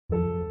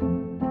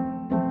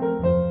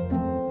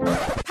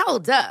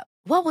Hold up.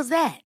 What was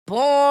that?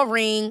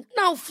 Boring.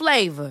 No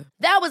flavor.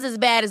 That was as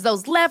bad as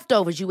those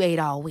leftovers you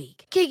ate all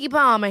week. Keke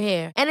Palmer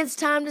here, and it's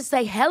time to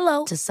say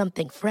hello to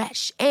something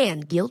fresh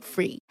and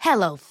guilt-free.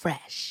 Hello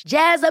Fresh.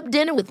 Jazz up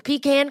dinner with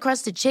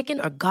pecan-crusted chicken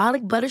or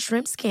garlic butter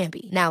shrimp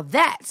scampi. Now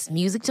that's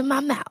music to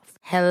my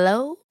mouth.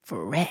 Hello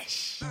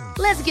Fresh.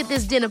 Let's get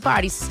this dinner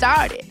party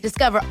started.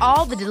 Discover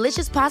all the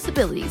delicious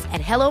possibilities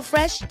at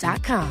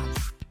hellofresh.com.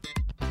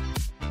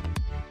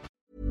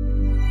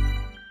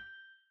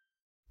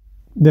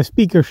 The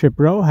speakership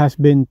row has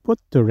been put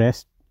to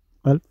rest.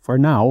 Well, for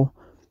now,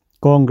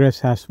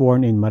 Congress has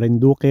sworn in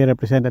Marinduque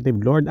Representative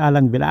Lord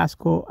Alan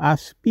Velasco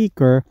as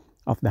Speaker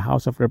of the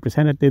House of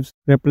Representatives,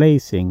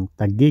 replacing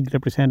Taguig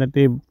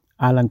Representative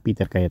Alan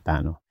Peter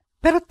Cayetano.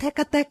 Pero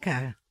teka,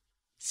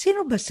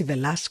 sino ba si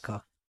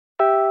Velasco?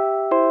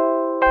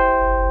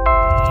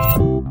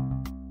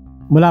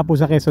 Mula po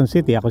sa Quezon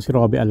City, ako si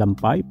Robbie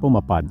Alampay,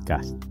 Puma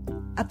Podcast.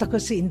 At ako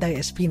si Inday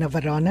Espina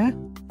Varona.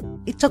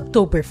 It's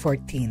October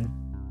 14.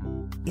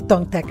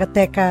 Itong Teka,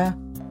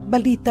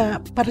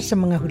 balita para sa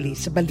mga huli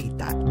sa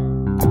balita.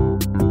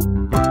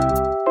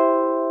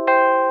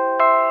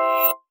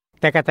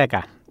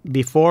 Teka,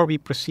 before we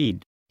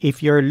proceed,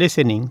 if you're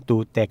listening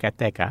to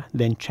Teka,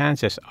 then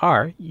chances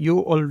are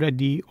you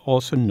already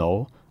also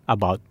know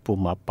about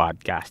Puma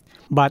Podcast.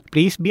 But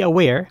please be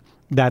aware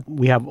that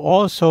we have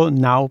also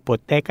now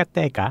put Teka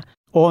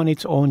on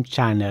its own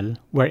channel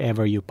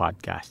wherever you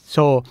podcast.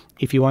 So,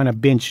 if you want to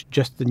binge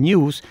just the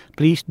news,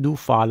 please do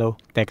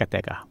follow Teka.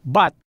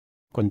 But,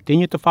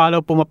 continue to follow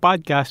Puma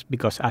Podcast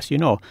because as you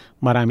know,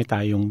 marami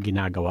tayong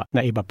ginagawa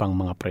na iba pang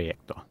mga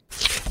proyekto.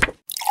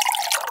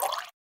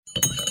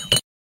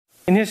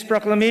 In his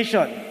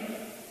proclamation,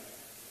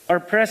 our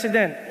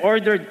President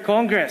ordered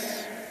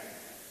Congress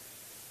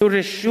to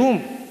resume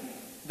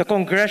the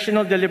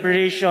congressional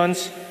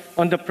deliberations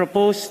on the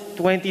proposed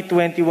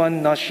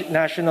 2021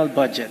 national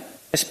budget.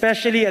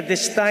 Especially at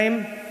this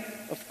time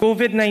of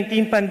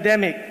COVID-19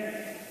 pandemic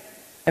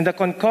and the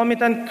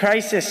concomitant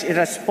crisis it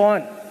has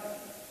spawned,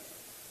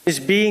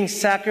 is being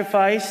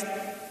sacrificed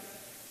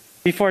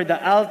before the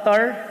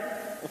altar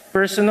of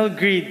personal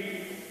greed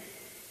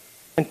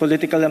and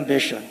political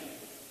ambition.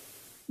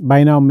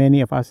 By now,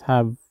 many of us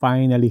have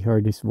finally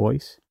heard his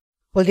voice.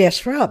 Well,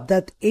 yes, Rob,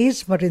 that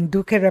is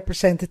Marinduque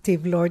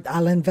Representative Lord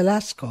Alan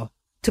Velasco.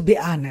 To be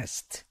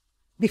honest,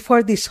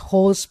 before this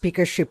whole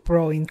speakership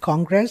row in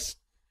Congress,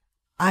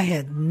 I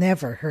had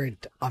never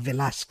heard of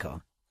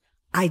Velasco.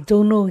 I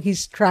don't know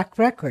his track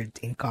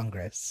record in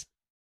Congress.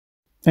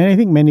 And I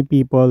think many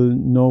people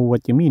know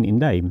what you mean,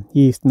 Inday.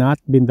 He's not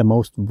been the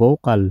most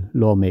vocal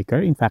lawmaker.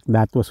 In fact,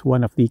 that was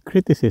one of the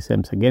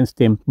criticisms against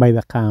him by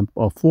the camp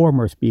of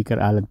former Speaker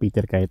Alan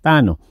Peter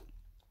Cayetano.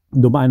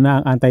 Dumaan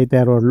na ang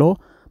anti-terror law,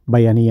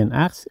 Bayanihan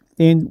Acts,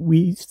 and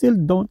we still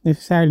don't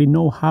necessarily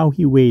know how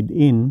he weighed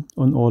in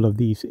on all of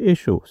these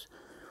issues.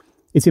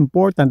 It's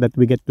important that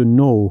we get to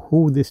know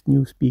who this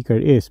new speaker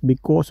is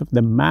because of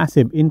the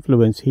massive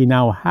influence he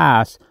now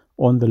has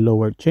on the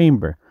lower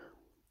chamber.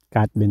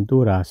 Kat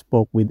Ventura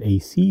spoke with a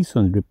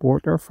seasoned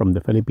reporter from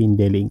the Philippine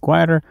Daily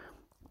Inquirer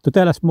to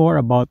tell us more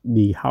about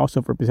the House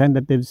of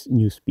Representatives'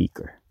 new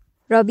speaker.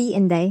 Robbie,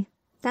 Inday,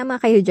 tama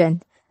kayo dyan.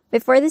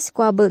 Before the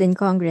squabble in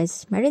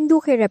Congress,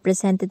 Marinduque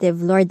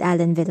Representative Lord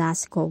Alan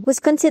Velasco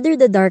was considered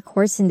the dark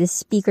horse in this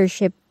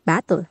speakership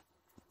battle.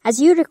 As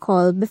you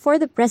recall, before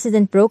the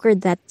president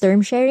brokered that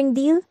term-sharing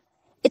deal,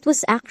 it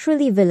was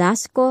actually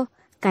Velasco,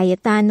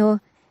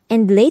 Cayetano,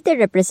 and later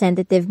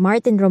Representative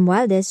Martin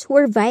Romualdez who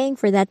were vying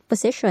for that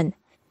position.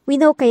 We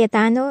know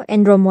Cayetano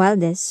and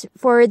Romualdez,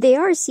 for they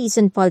are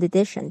seasoned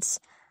politicians.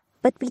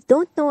 But we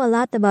don't know a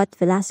lot about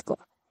Velasco.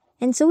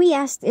 And so we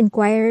asked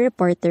Inquirer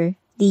reporter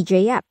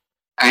DJ Yap.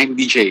 I'm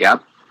DJ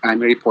Yap.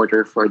 I'm a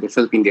reporter for the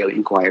Philippine Daily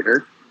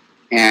Inquirer,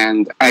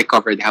 and I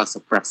cover the House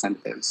of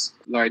Representatives.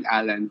 Lord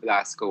Alan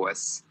Velasco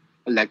was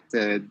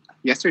elected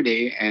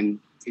yesterday, and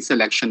his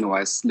election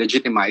was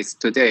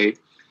legitimized today.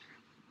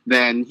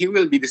 Then he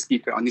will be the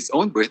speaker on his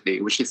own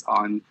birthday, which is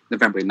on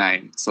November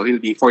 9. So he'll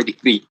be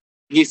 43.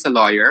 He's a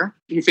lawyer.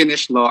 He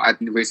finished law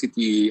at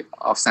University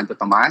of Santo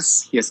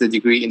Tomas. He has a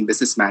degree in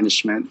business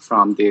management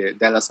from the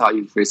De La Salle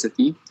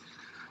University.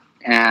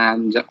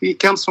 And he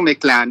comes from a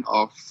clan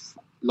of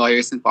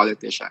lawyers and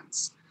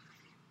politicians.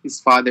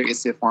 His father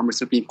is a former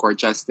Supreme Court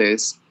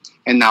Justice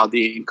and now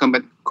the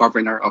incumbent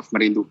governor of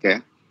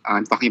Marinduque.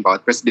 I'm talking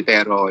about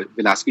Presbytero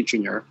Velasco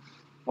Jr.,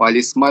 while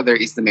his mother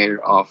is the mayor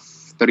of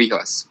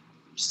Torrijos,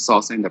 which is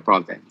also in the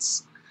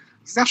province.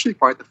 He's actually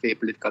part of a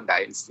political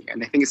dynasty,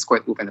 and I think he's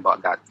quite open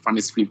about that from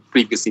his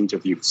previous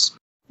interviews.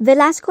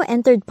 Velasco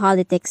entered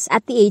politics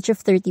at the age of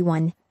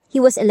 31. He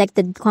was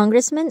elected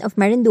congressman of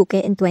Marinduque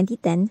in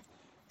 2010,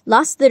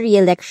 lost the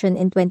re-election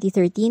in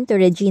 2013 to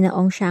Regina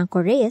Ong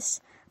Shanco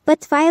Reyes,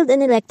 but filed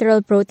an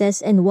electoral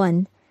protest and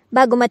won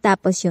bago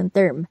matapos yung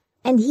term.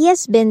 And he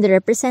has been the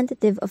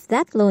representative of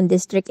that lone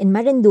district in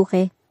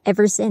Marinduque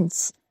ever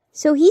since.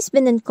 So he's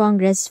been in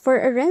Congress for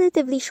a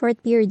relatively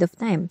short period of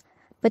time.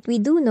 But we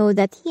do know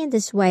that he and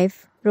his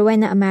wife,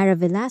 Rowena Amara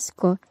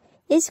Velasco,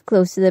 is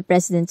close to the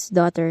president's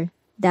daughter,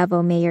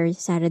 Davao Mayor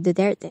Sara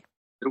Duterte.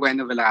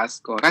 Rowena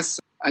Velasco has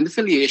an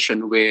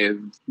affiliation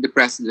with the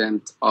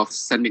president of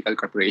San Miguel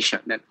Corporation.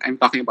 And I'm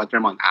talking about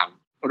Ramon Ang.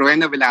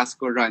 Rowena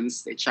Velasco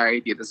runs a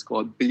charity that's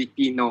called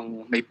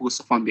Pilipinong May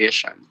Puso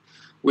Foundation,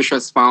 which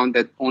was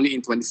founded only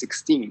in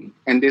 2016.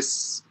 And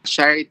this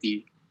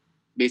charity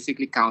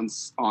basically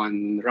counts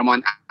on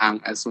Ramon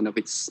Ang as one of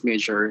its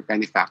major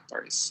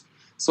benefactors.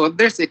 So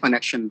there's a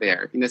connection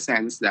there in the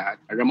sense that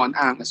Ramon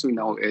Ang, as we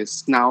know,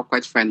 is now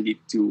quite friendly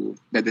to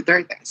the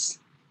Dutertes.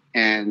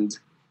 And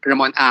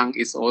Ramon Ang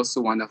is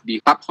also one of the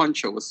top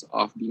honchos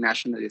of the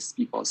Nationalist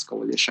People's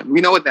Coalition.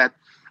 We know that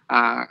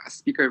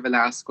Speaker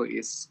Velasco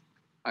is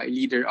a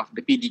leader of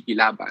the PDP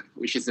Laban,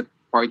 which is the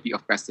party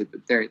of President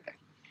Duterte.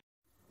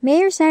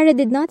 Mayor Sara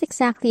did not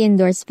exactly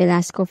endorse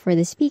Velasco for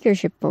the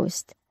speakership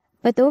post,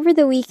 but over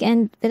the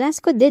weekend,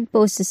 Velasco did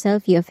post a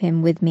selfie of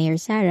him with Mayor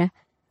Sara,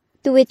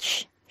 to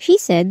which she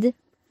said,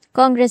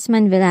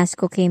 "Congressman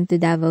Velasco came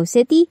to Davao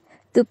City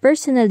to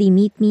personally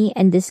meet me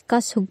and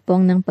discuss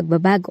hugpong ng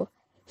pagbabago.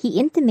 He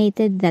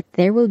intimated that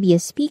there will be a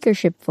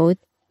speakership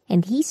vote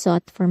and he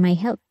sought for my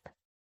help."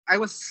 I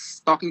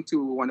was talking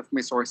to one of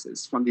my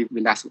sources from the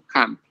Velasco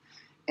camp,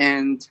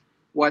 and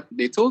what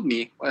they told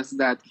me was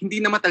that hindi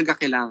naman talaga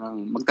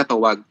kailangang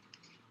magtatawag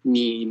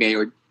ni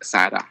Mayor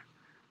Sara,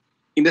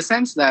 in the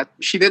sense that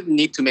she didn't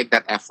need to make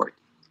that effort.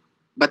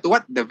 But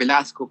what the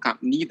Velasco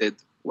camp needed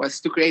was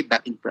to create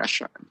that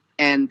impression,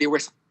 and they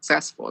were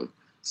successful.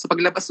 So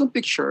paglabas ng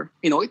picture,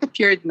 it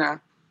appeared na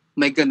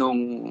may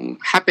ganong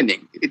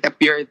happening. It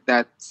appeared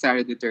that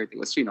Sara Duterte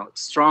was,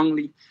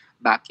 strongly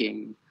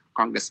backing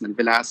Congressman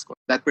Velasco.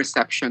 That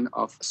perception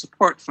of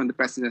support from the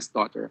president's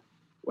daughter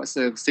was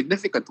a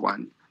significant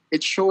one.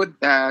 It showed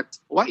that,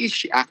 why is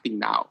she acting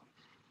now?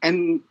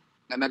 And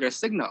another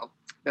signal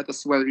that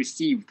was well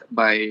received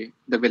by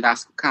the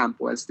Velasco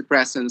camp was the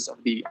presence of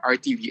the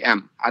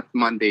RTVM at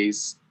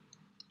Monday's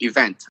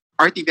event.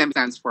 RTVM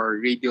stands for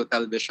Radio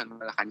Television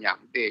Malacanang.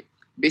 They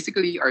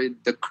basically are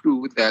the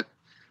crew that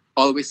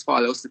always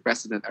follows the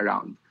president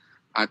around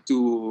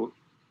to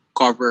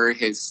cover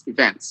his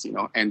events,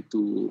 and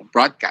to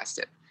broadcast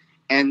it.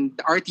 And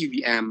the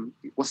RTVM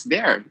was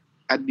there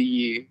at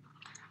the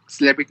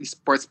Celebrity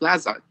Sports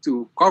Plaza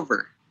to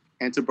cover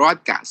and to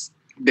broadcast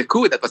the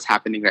coup that was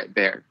happening right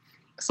there.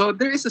 So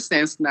there is a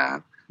sense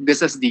na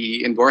this is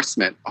the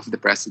endorsement of the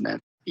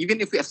president.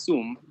 Even if we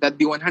assume that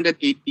the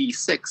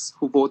 186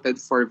 who voted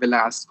for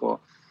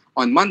Velasco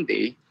on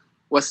Monday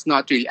was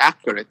not really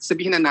accurate,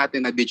 sabihin na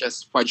natin na they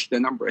just fudged the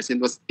numbers and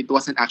it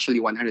wasn't actually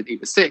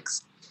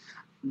 186.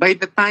 By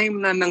the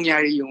time na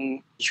nangyari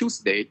yung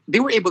Tuesday, they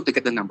were able to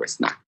get the numbers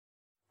na.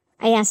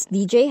 I asked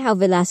DJ how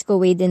Velasco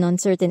weighed in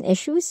on certain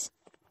issues,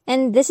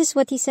 and this is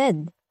what he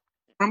said.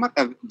 From what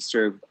I've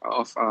observed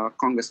of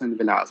Congressman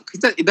Velasco,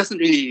 it doesn't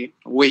really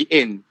weigh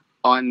in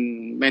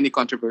on many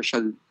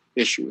controversial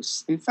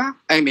issues. In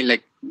fact,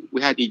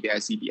 we had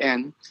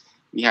ABS-CBN,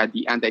 we had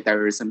the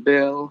anti-terrorism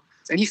bill,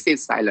 and he stayed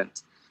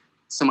silent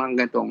sa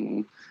mga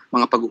ganitong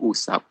mga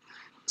pag-uusap.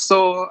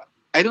 So,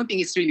 I don't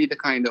think it's really the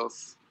kind of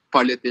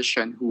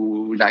politician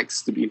who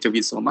likes to be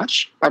interviewed so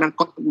much. Parang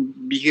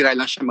bihira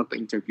lang siya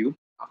magpa-interview.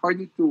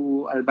 According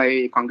to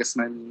Albay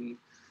Congressman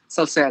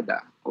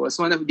Salceda, who was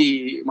one of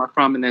the more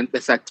prominent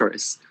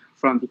defectors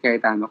from the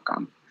Cayetano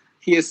camp,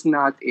 he is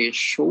not a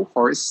show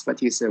horse, but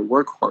he's a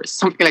workhorse,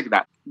 something like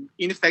that.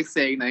 In effect,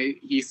 saying that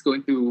he's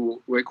going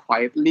to work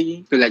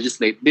quietly to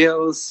legislate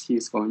bills,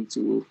 he's going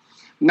to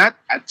not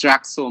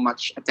attract so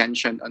much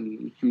attention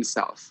on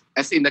himself.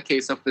 As in the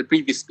case of the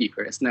previous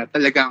speakers, na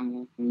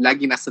talagang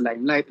lagi nasa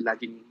limelight,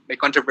 laging may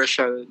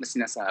controversial na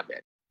sinasabi.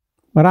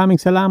 Maraming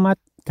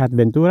salamat, Kat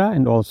Ventura,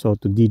 and also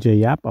to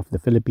DJ Yap of the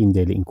Philippine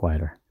Daily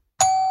Inquirer.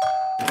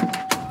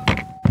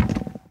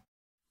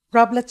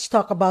 Rob, let's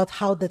talk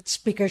about how that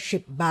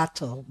speakership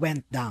battle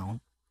went down.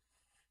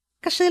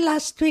 Kasi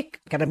last week,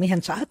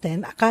 karamihan sa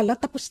atin, akala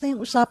tapos na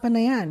yung usapan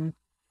na yan.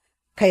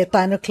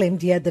 Cayetano claimed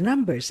he had the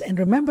numbers, and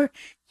remember,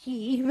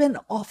 he even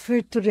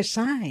offered to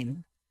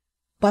resign,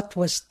 but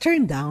was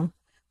turned down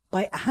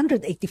by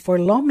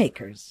 184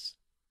 lawmakers.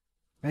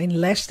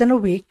 In less than a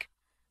week,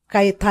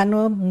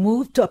 Cayetano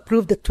moved to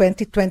approve the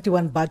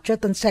 2021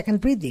 budget on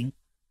second reading,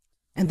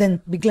 and then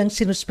biglang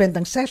sinuspend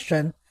ang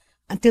session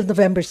until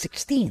November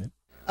 16.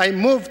 I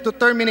move to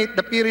terminate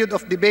the period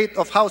of debate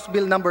of House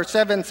Bill number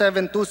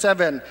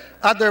 7727,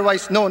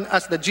 otherwise known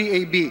as the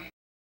GAB.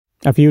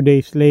 A few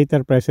days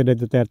later,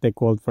 President Duterte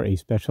called for a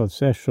special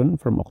session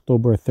from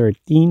October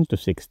 13 to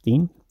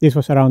 16. This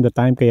was around the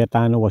time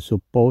Cayetano was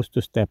supposed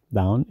to step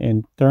down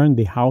and turn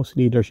the House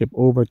leadership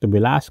over to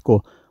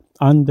Velasco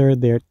under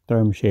their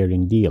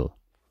term-sharing deal.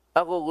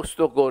 Ako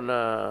gusto ko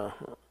na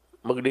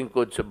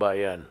maglingkod sa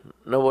bayan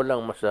na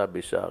walang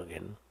masabi sa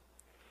akin.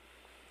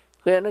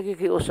 Kaya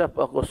nakikiusap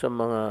ako sa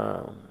mga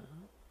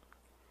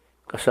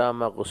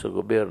kasama ko sa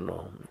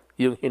gobyerno,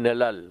 yung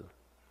hinalal,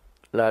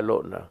 lalo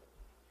na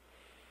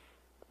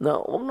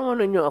huwag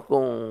naman ninyo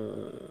akong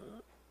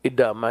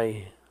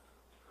idamay.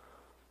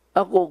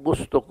 Ako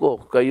gusto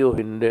ko, kayo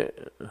hindi.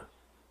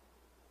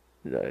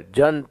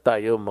 Diyan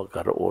tayo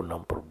magkaroon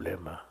ng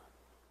problema.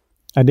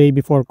 A day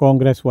before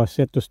Congress was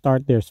set to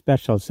start their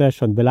special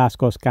session,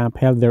 Velasco's camp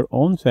held their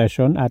own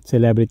session at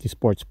Celebrity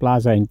Sports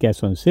Plaza in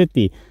Quezon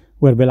City,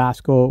 where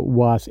Velasco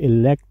was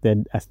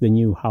elected as the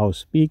new House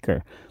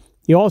Speaker.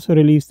 He also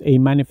released a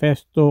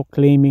manifesto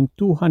claiming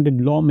 200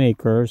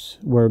 lawmakers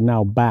were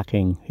now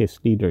backing his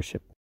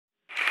leadership.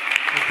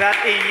 That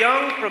a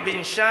young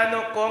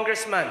provinciano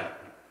congressman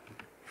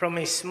from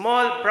a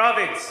small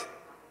province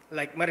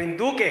like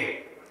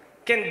Marinduque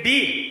can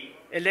be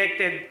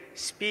elected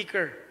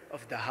Speaker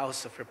of the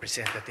House of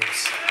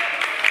Representatives.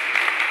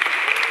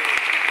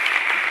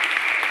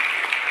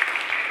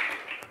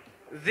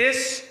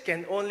 This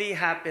can only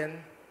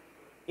happen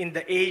in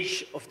the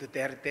age of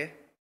Duterte.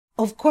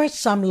 Of course,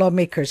 some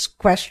lawmakers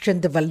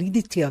questioned the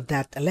validity of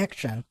that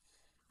election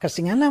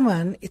kasi nga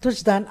naman, it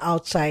was done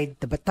outside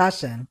the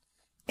batasan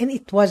and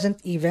it wasn't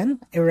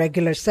even a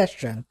regular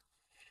session.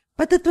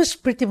 But it was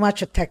pretty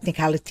much a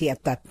technicality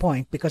at that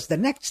point because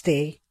the next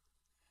day,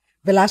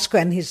 Velasco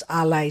and his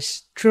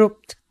allies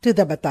trooped to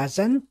the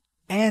batasan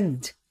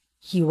and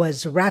he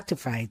was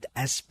ratified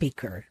as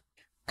Speaker.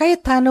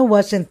 Cayetano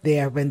wasn't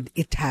there when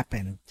it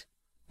happened.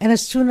 And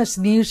as soon as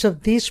news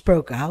of this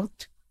broke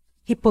out,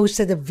 he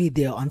posted a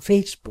video on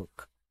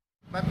Facebook.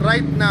 But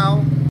right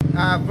now,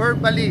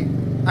 verbally,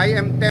 I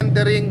am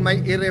tendering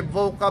my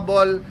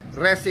irrevocable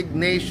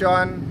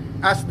resignation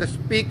as the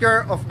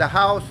Speaker of the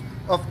House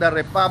of the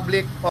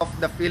Republic of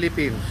the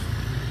Philippines.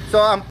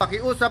 So ang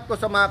pakiusap ko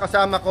sa mga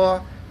kasama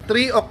ko,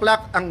 3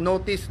 o'clock ang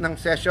notice ng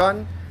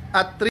session.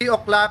 At 3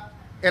 o'clock,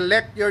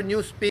 elect your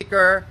new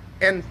Speaker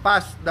and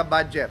pass the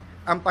budget.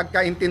 Ang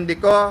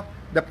pagkaintindi ko,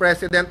 the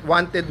President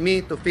wanted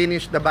me to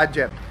finish the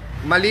budget.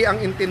 Mali ang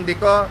intindi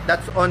ko,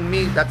 that's on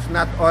me, that's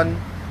not on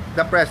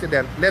the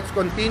President. Let's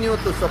continue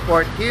to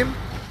support him.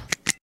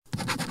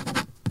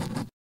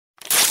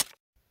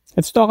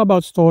 Let's talk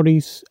about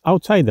stories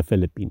outside the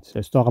Philippines.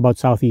 Let's talk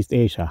about Southeast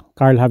Asia.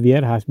 Carl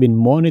Javier has been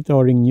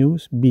monitoring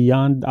news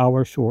beyond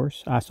our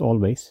shores, as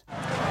always.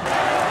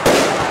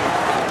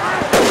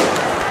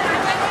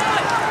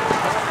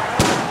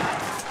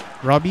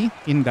 Robbie,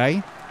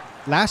 Inday,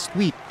 last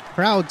week,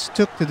 crowds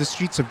took to the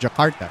streets of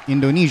Jakarta,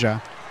 Indonesia,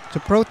 to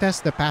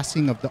protest the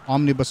passing of the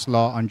Omnibus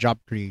Law on Job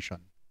Creation.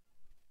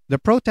 The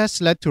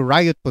protests led to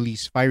riot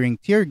police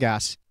firing tear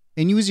gas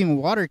and using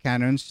water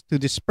cannons to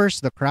disperse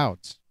the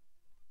crowds.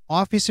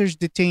 Officers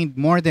detained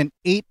more than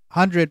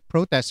 800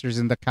 protesters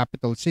in the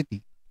capital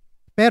city.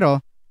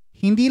 Pero,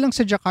 hindi lang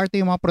sa Jakarta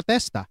yung mga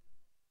protesta.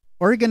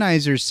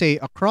 Organizers say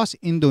across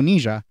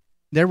Indonesia,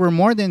 there were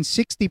more than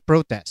 60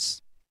 protests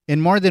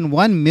and more than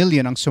 1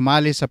 million ang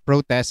sumali sa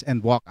protests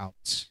and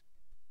walkouts.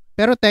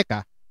 Pero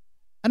teka,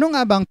 ano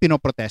nga bang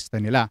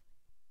pinoprotesta nila?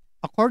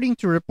 According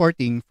to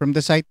reporting from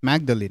the site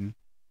Magdalene,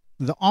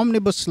 the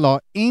Omnibus Law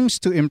aims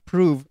to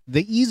improve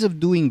the ease of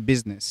doing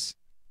business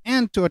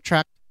and to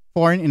attract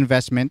foreign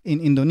investment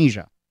in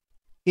Indonesia.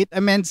 It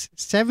amends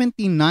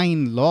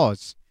 79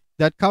 laws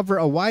that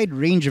cover a wide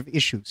range of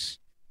issues,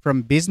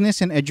 from business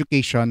and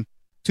education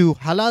to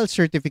halal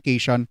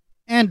certification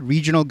and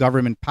regional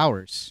government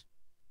powers.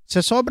 Sa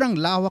sobrang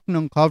lawak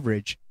ng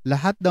coverage,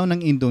 lahat daw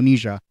ng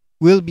Indonesia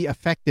will be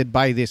affected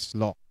by this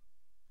law.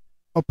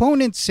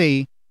 Opponents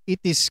say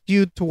it is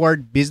skewed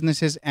toward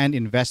businesses and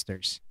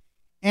investors,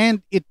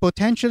 and it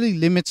potentially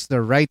limits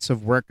the rights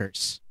of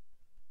workers.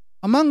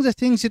 Among the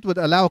things it would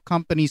allow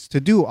companies to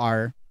do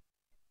are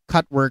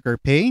cut worker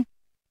pay,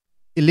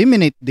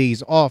 eliminate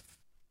days off,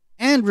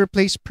 and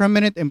replace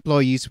permanent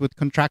employees with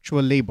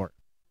contractual labor.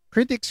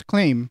 Critics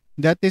claim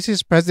that this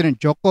is President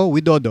Joko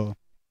Widodo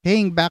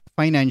paying back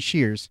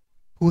financiers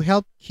who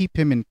helped keep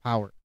him in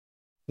power.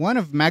 One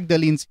of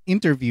Magdalene's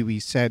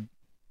interviewees said,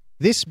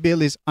 "This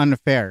bill is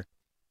unfair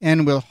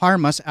and will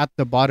harm us at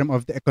the bottom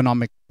of the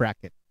economic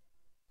bracket.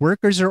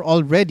 Workers are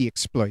already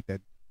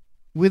exploited.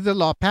 With the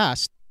law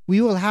passed, we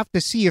will have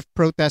to see if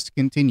protests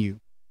continue.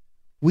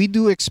 We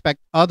do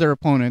expect other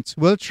opponents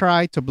will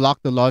try to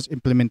block the law's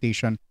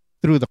implementation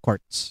through the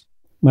courts."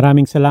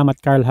 Maraming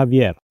salamat, Carl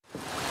Javier.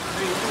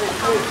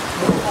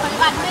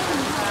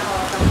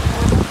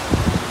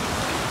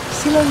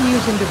 Still on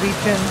news in the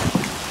region,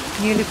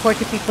 nearly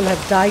 40 people have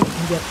died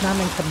in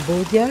Vietnam and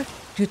Cambodia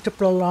due to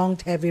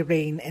prolonged heavy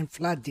rain and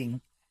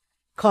flooding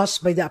caused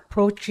by the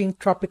approaching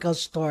tropical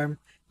storm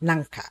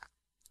Nangka.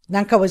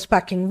 Nangka was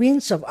packing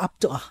winds of up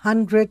to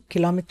 100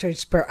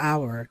 kilometers per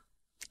hour,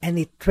 and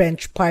it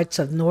drenched parts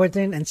of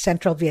northern and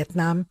central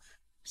Vietnam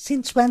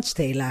since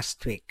Wednesday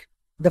last week.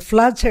 The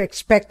floods are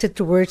expected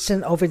to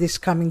worsen over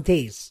these coming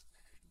days,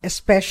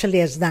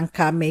 especially as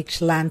Nangka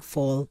makes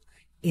landfall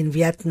in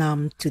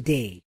Vietnam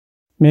today.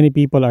 Many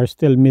people are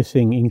still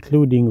missing,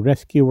 including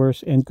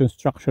rescuers and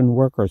construction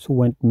workers who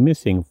went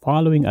missing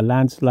following a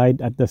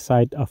landslide at the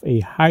site of a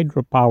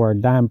hydropower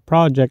dam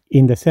project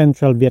in the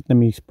central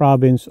Vietnamese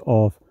province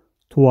of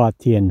Tua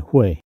Tien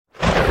Huay.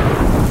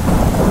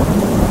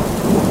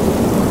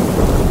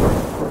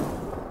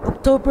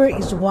 October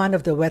is one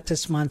of the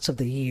wettest months of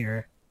the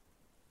year,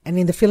 and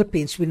in the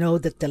Philippines we know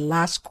that the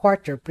last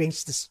quarter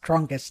brings the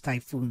strongest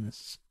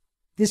typhoons.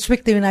 This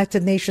week, the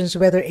United Nations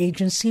Weather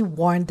Agency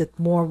warned that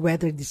more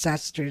weather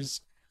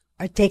disasters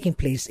are taking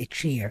place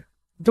each year.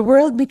 The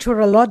World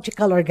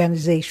Meteorological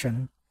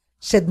Organization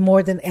said more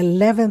than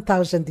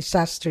 11,000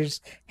 disasters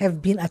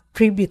have been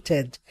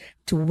attributed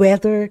to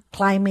weather,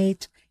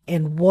 climate,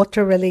 and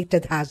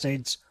water-related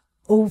hazards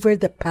over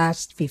the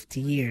past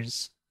 50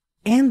 years.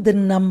 And the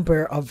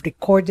number of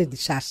recorded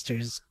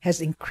disasters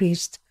has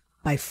increased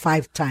by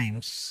 5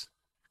 times.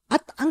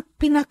 At ang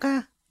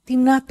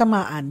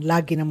tinatamaan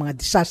lagi ng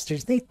mga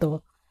disasters na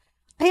ito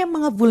ay ang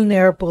mga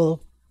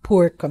vulnerable,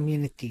 poor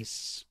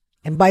communities.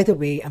 And by the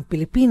way, ang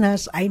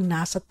Pilipinas ay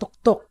nasa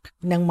tuktok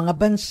ng mga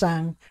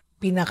bansang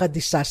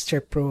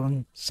pinaka-disaster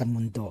prone sa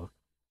mundo.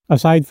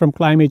 Aside from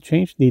climate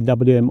change, the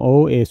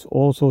WMO is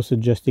also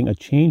suggesting a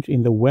change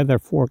in the weather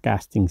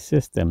forecasting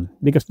system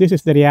because this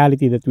is the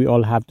reality that we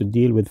all have to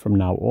deal with from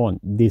now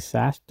on.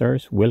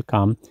 Disasters will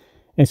come,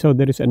 and so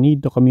there is a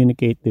need to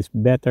communicate this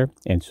better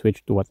and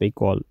switch to what they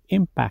call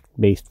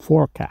impact-based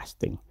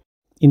forecasting.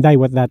 Inday,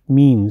 what that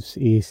means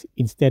is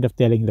instead of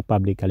telling the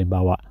public,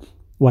 halimbawa,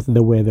 what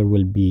the weather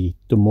will be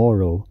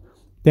tomorrow,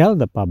 tell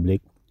the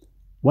public,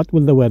 what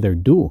will the weather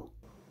do?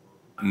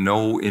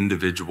 No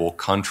individual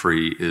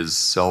country is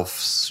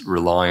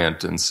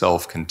self-reliant and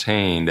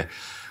self-contained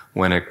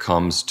when it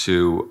comes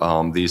to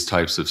these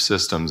types of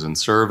systems and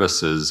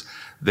services.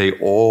 They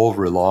all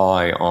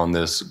rely on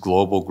this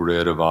global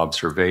grid of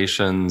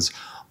observations,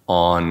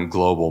 on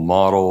global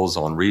models,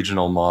 on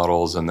regional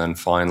models, and then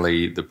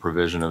finally the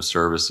provision of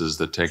services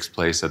that takes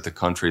place at the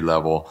country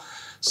level.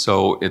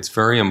 So it's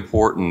very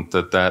important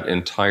that that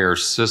entire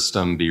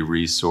system be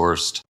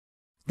resourced.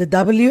 The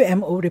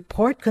WMO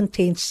report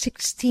contains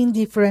 16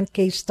 different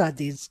case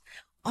studies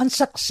on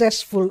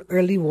successful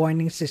early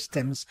warning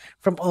systems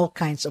from all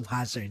kinds of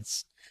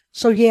hazards.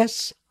 So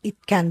yes,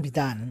 it can be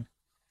done.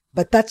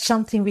 But that's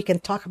something we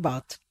can talk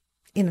about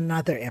in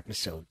another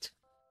episode.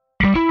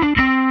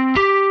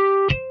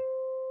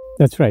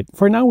 That's right.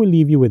 For now, we'll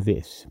leave you with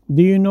this.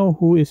 Do you know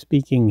who is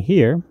speaking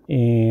here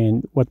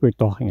and what we're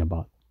talking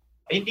about?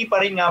 Hindi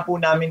pa rin nga po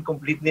namin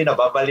completely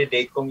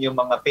nababalidate kung yung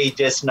mga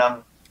pages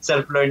ng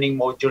self-learning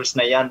modules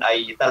na yan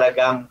ay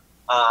talagang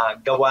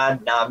gawa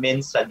namin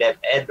sa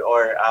DepEd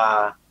or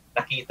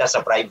nakita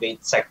sa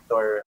private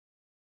sector.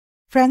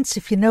 Friends,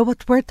 if you know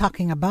what we're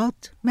talking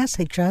about,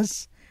 message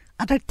us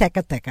at our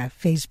Teka Teka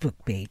Facebook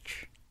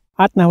page.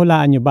 At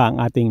nahulaan nyo ba ang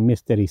ating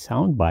mystery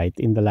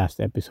soundbite in the last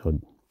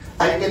episode?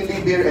 I can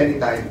live here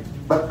anytime,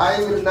 but I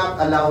will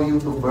not allow you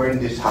to burn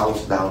this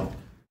house down.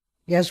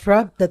 Yes,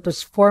 Rob, that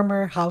was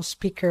former House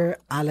Speaker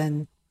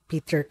Alan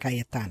Peter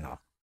Cayetano.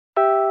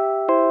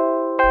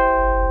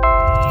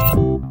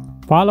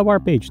 Follow our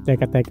page,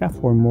 Teka Teka,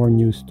 for more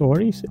news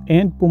stories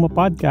and Puma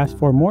Podcast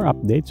for more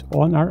updates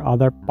on our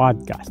other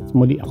podcasts.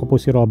 Muli, ako po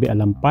si Robbie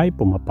Alampay,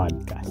 Puma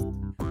Podcast.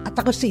 At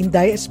ako si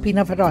Inday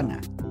Espina Verona.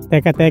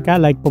 Teka Teka,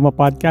 like Puma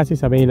Podcast,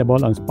 is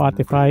available on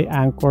Spotify,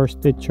 Anchor,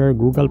 Stitcher,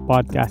 Google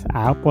Podcasts,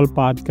 Apple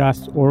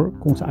Podcasts, or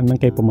kung saan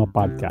man kay Puma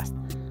Podcast.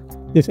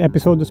 This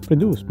episode was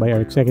produced by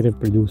our executive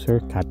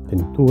producer, Kat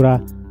Ventura.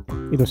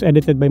 It was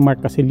edited by Mark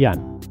Casillan.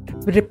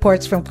 With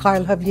reports from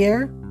Carl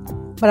Javier,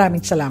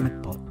 maraming salamat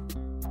po.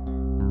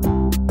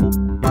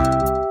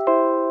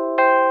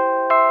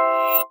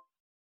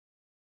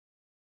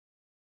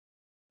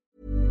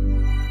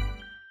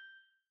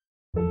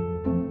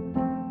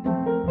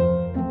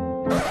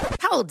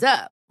 Hold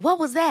up. What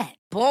was that?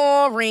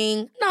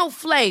 Boring. No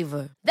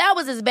flavor. That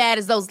was as bad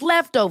as those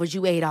leftovers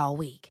you ate all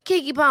week.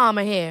 Keke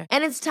Palmer here,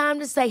 and it's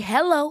time to say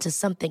hello to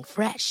something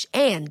fresh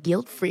and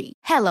guilt-free.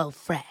 Hello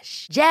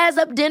Fresh. Jazz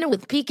up dinner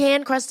with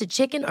pecan-crusted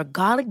chicken or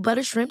garlic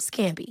butter shrimp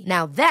scampi.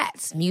 Now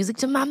that's music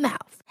to my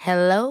mouth.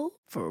 Hello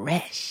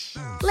Fresh.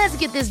 Let's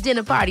get this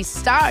dinner party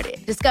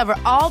started.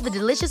 Discover all the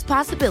delicious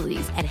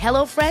possibilities at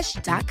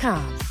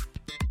HelloFresh.com.